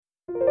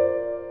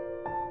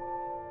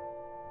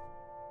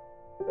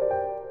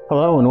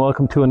Hello and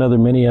welcome to another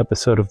mini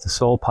episode of the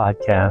Soul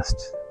Podcast.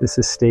 This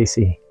is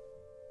Stacy.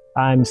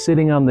 I'm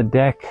sitting on the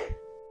deck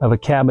of a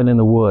cabin in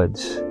the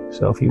woods.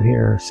 So if you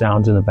hear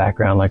sounds in the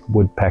background like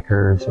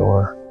woodpeckers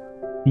or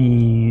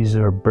bees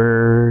or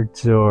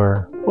birds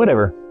or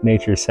whatever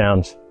nature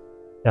sounds,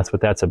 that's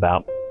what that's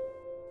about.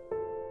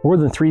 More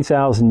than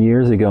 3,000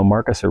 years ago,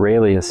 Marcus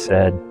Aurelius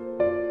said,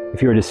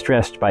 if you are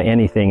distressed by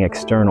anything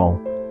external,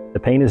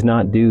 the pain is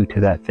not due to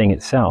that thing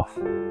itself,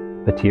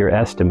 but to your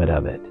estimate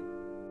of it.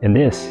 And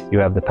this you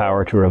have the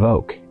power to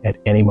revoke at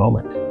any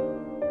moment.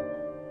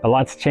 A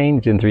lot's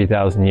changed in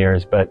 3,000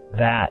 years, but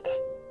that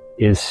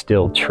is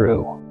still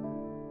true.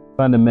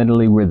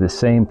 Fundamentally, we're the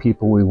same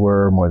people we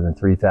were more than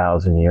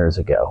 3,000 years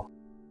ago.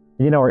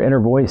 You know, our inner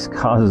voice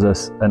causes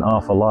us an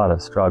awful lot of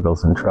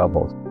struggles and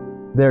troubles.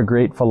 There are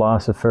great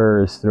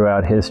philosophers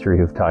throughout history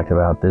who've talked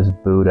about this: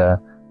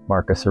 Buddha,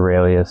 Marcus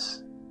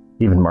Aurelius,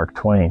 even Mark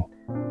Twain.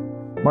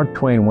 Mark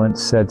Twain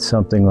once said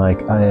something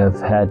like, I have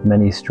had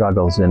many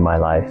struggles in my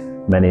life,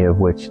 many of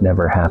which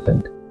never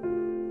happened.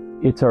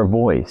 It's our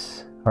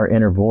voice, our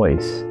inner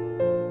voice.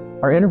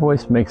 Our inner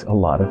voice makes a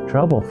lot of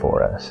trouble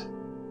for us.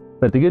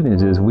 But the good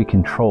news is we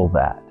control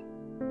that.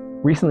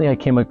 Recently I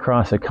came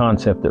across a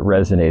concept that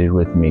resonated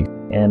with me,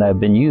 and I've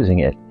been using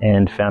it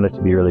and found it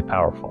to be really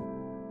powerful.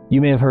 You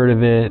may have heard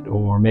of it,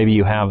 or maybe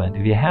you haven't.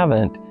 If you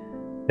haven't,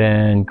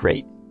 then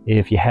great.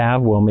 If you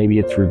have, well, maybe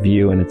it's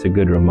review and it's a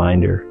good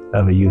reminder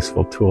of a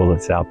useful tool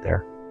that's out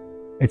there.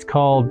 It's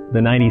called the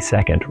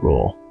 90-second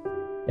rule.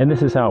 And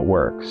this is how it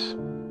works.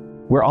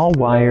 We're all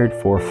wired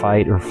for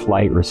fight or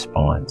flight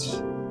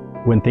response.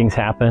 When things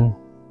happen,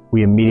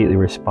 we immediately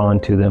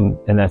respond to them,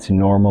 and that's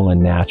normal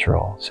and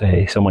natural.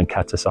 Say someone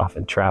cuts us off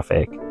in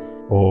traffic,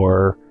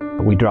 or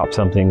we drop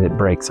something that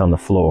breaks on the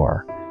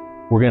floor.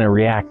 We're going to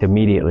react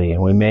immediately,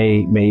 and we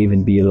may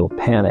even be a little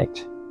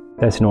panicked.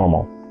 That's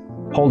normal.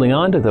 Holding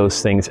on to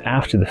those things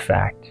after the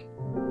fact,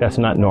 that's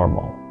not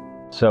normal.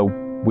 So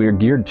we're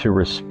geared to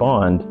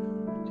respond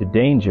to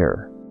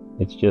danger.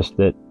 It's just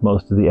that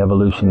most of the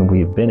evolution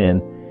we've been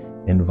in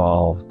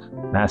involved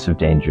massive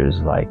dangers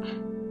like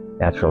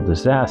natural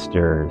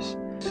disasters,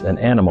 an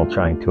animal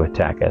trying to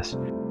attack us.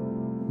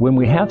 When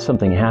we have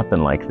something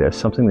happen like this,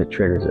 something that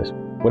triggers us,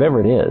 whatever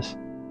it is,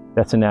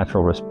 that's a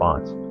natural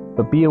response.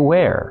 But be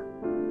aware,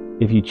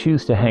 if you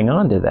choose to hang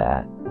on to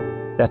that,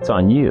 that's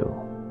on you.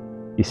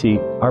 You see,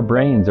 our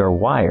brains are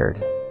wired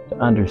to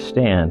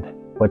understand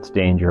what's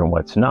danger and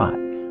what's not.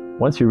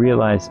 Once you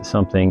realize that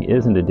something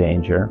isn't a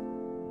danger,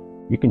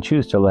 you can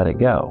choose to let it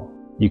go.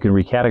 You can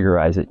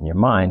recategorize it in your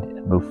mind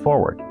and move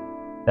forward.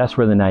 That's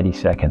where the 90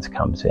 seconds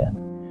comes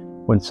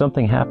in. When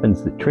something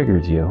happens that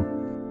triggers you,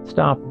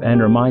 stop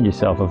and remind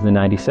yourself of the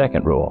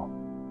 90-second rule.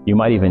 You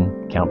might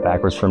even count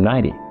backwards from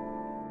 90.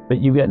 But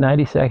you've got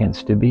 90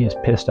 seconds to be as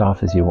pissed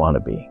off as you want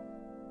to be.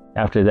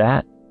 After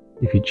that,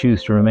 if you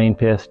choose to remain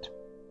pissed,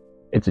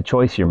 it's a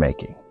choice you're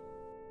making.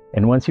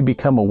 And once you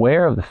become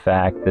aware of the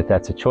fact that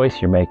that's a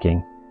choice you're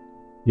making,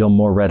 you'll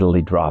more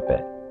readily drop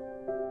it.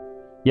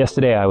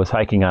 Yesterday I was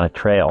hiking on a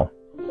trail,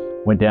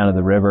 went down to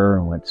the river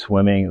and went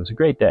swimming. It was a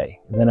great day.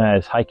 And then I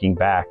was hiking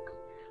back.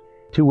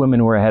 Two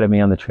women were ahead of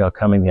me on the trail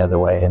coming the other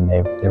way, and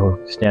they were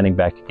standing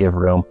back to give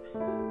room,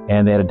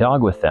 and they had a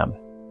dog with them.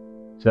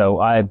 So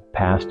I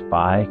passed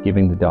by,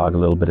 giving the dog a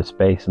little bit of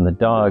space, and the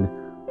dog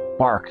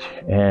barked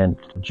and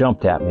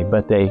jumped at me,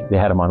 but they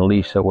had him on a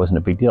leash, so it wasn't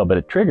a big deal, but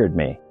it triggered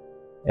me.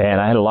 And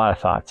I had a lot of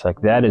thoughts,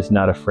 like, that is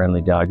not a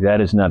friendly dog. That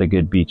is not a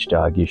good beach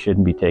dog. You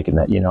shouldn't be taking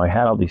that. You know, I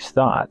had all these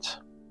thoughts.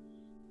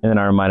 And then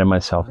I reminded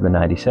myself of the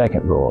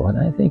 90-second rule, and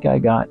I think I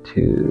got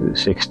to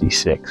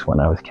 66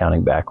 when I was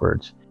counting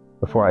backwards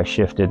before I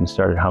shifted and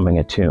started humming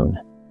a tune.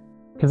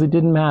 Because it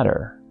didn't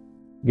matter.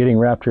 Getting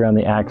wrapped around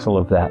the axle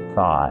of that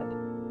thought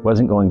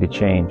wasn't going to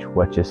change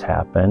what just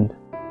happened.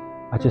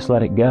 I just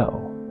let it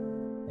go.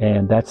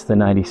 And that's the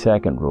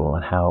 90-second rule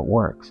and how it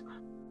works.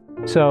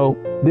 So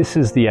this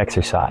is the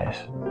exercise.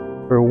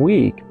 For a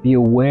week, be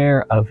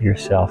aware of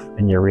yourself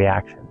and your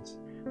reactions.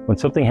 When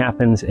something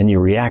happens and you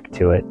react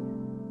to it,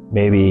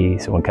 maybe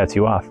someone cuts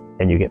you off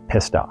and you get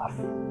pissed off.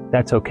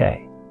 That's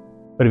okay.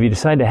 But if you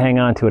decide to hang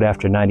on to it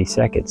after 90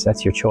 seconds,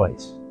 that's your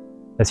choice.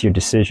 That's your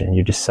decision.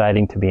 You're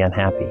deciding to be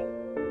unhappy.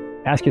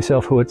 Ask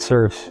yourself who it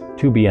serves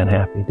to be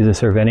unhappy. Does it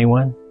serve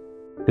anyone?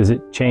 Does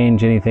it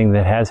change anything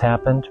that has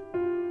happened?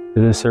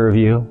 Does it serve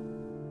you?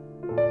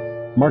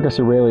 Marcus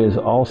Aurelius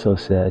also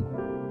said,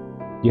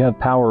 you have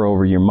power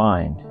over your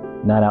mind,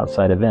 not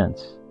outside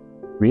events.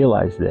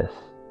 Realize this,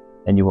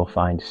 and you will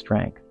find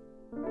strength.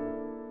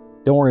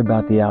 Don't worry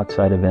about the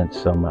outside events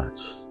so much.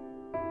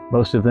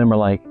 Most of them are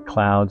like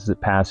clouds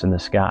that pass in the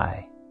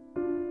sky.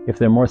 If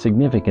they're more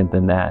significant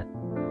than that,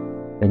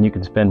 then you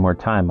can spend more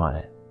time on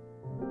it.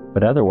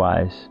 But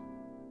otherwise,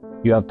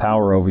 you have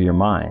power over your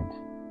mind,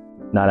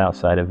 not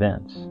outside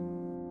events.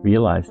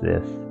 Realize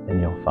this,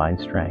 and you'll find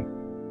strength.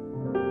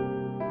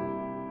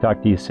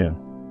 Talk to you soon.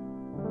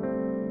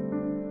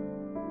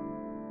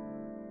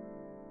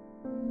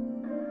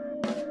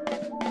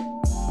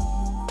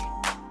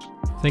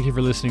 Thank you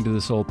for listening to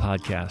the Soul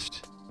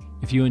Podcast.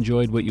 If you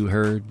enjoyed what you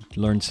heard,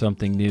 learned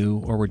something new,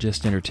 or were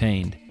just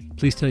entertained,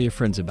 please tell your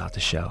friends about the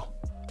show.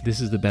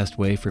 This is the best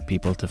way for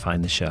people to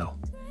find the show.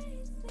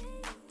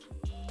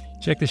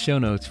 Check the show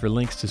notes for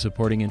links to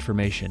supporting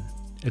information,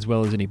 as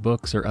well as any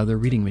books or other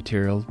reading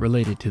material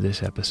related to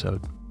this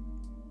episode.